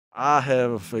I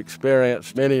have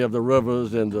experienced many of the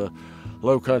rivers in the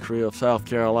low country of South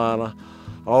Carolina.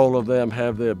 All of them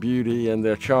have their beauty and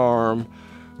their charm,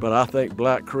 but I think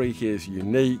Black Creek is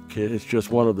unique. It's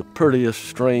just one of the prettiest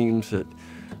streams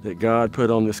that God put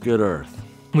on this good earth.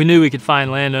 We knew we could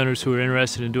find landowners who were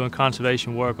interested in doing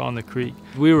conservation work on the creek.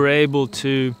 We were able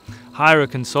to hire a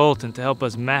consultant to help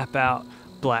us map out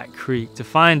Black Creek, to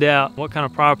find out what kind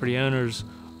of property owners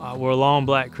were along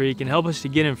Black Creek and help us to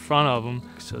get in front of them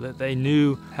so that they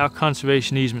knew how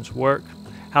conservation easements work,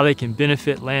 how they can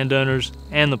benefit landowners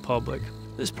and the public.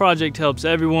 This project helps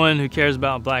everyone who cares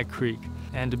about Black Creek,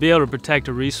 and to be able to protect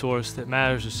a resource that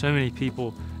matters to so many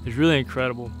people is really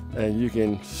incredible. And you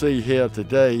can see here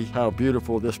today how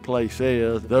beautiful this place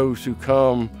is. Those who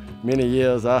come many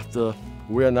years after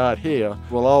we're not here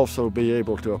will also be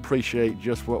able to appreciate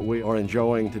just what we are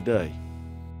enjoying today.